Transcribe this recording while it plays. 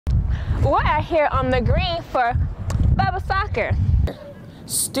We're out here on the green for bubble soccer.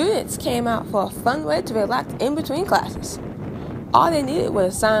 Students came out for a fun way to relax in between classes. All they needed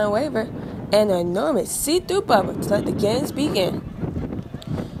was a signed waiver and an enormous see-through bubble to let the games begin.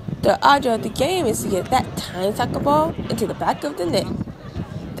 The object of the game is to get that tiny soccer ball into the back of the net.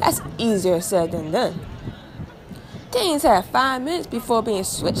 That's easier said than done. Teams had 5 minutes before being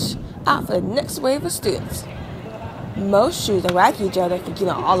switched out for the next wave of students. Most shooters whack each other forgetting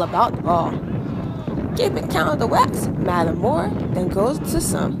all about the ball. Keeping count of the whacks matter more than goes to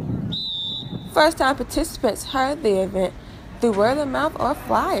some. First-time participants heard the event through word of mouth or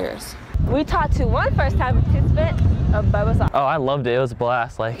flyers. We talked to one first-time participant of bubble soccer. Oh, I loved it. It was a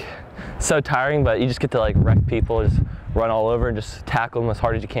blast. Like, so tiring, but you just get to like wreck people, just run all over and just tackle them as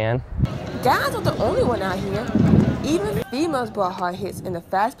hard as you can. Guys aren't the only one out here. Even females brought hard hits in the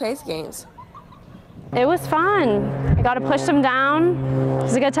fast-paced games. It was fun. I got to push them down. It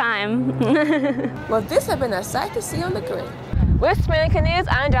was a good time. Well, this has been a sight to see on the green. We're spinning canoes.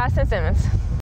 I'm Joslyn Simmons.